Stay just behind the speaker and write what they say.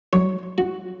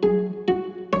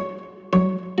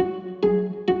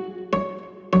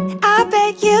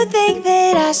bet you think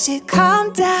that I should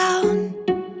calm down,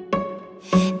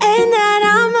 and that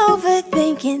I'm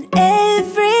overthinking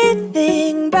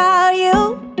everything about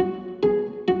you,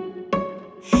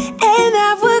 and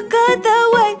that we're good the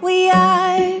way we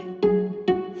are.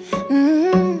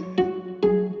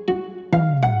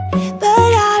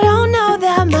 But I don't know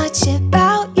that much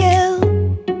about you,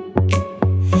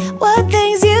 what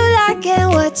things you like and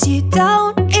what you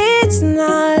don't. It's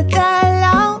not that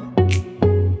long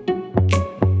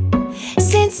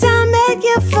since I met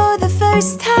you for the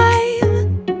first time.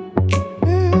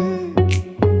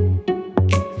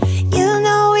 You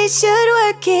know we should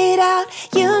work it out.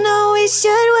 You know we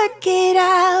should work it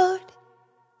out.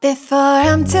 Before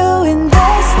I'm too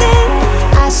invested,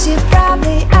 I should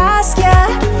probably ask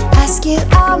you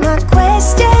all my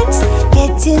questions,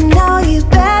 get to know you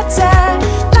better.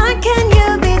 Like, can you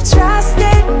be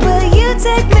trusted? Will you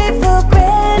take me for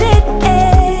granted?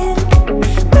 And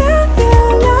will you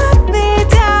let me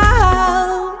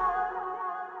down?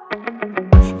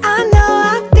 I know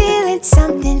I'm feeling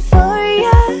something for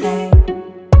you.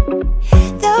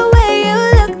 The way you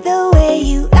look, the way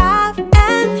you laugh,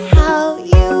 and how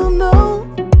you move.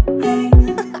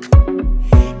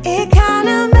 It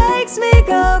kinda makes me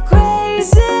go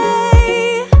crazy.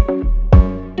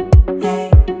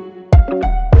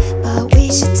 But we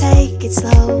should take it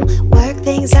slow, work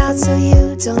things out so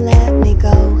you don't let me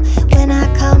go. When I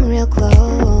come real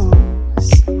close,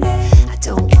 I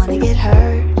don't wanna get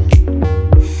hurt,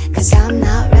 'cause I'm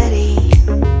not ready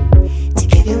to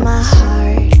give you my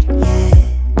heart yet.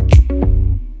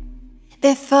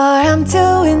 Before I'm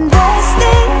too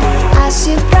invested, I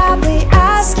should probably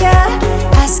ask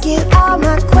you all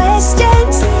my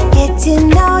questions, get to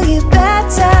know you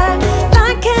better.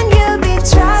 Like, can you be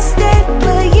trusted?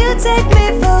 Will you take me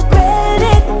for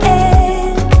granted?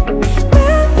 And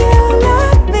will you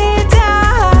let me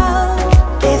down?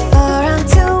 Before I'm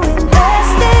too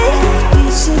invested, you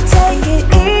should take it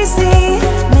easy.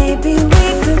 Maybe we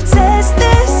could test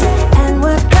this and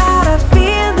work out our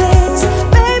feelings.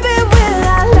 Baby, will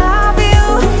I love you?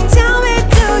 Tell me,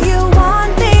 do you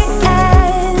want me?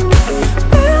 And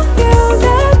will you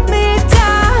let me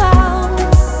down?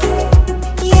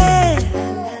 Yeah.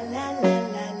 La la la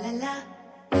la la la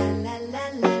la la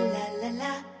la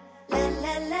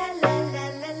la la la la la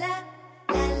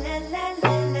la la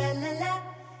la la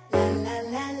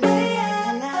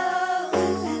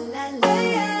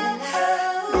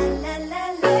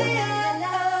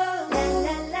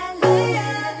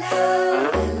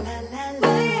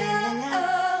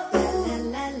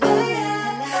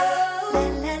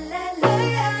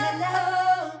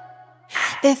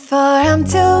Before I'm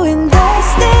too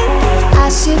invested, I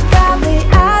should probably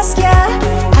ask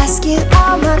you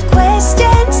all my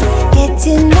questions, get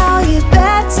to know you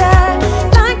better.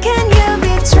 Like, can you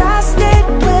be trusted?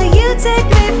 Will you take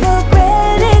me for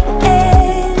granted?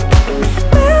 And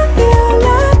will you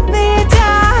let me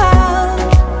down?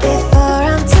 Before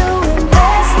I'm too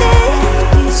invested,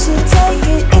 you should take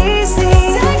it easy.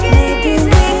 Maybe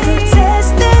we could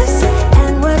test this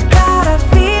and work out our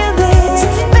feelings.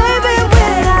 Baby,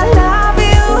 will I love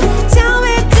you? Tell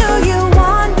me, do you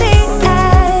want me?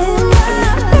 And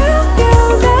will you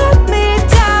let me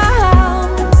down?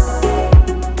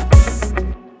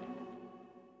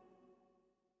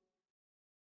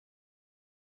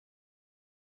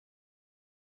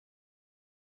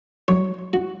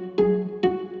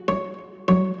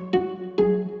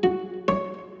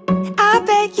 I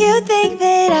bet you think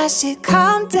that I should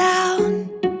calm down,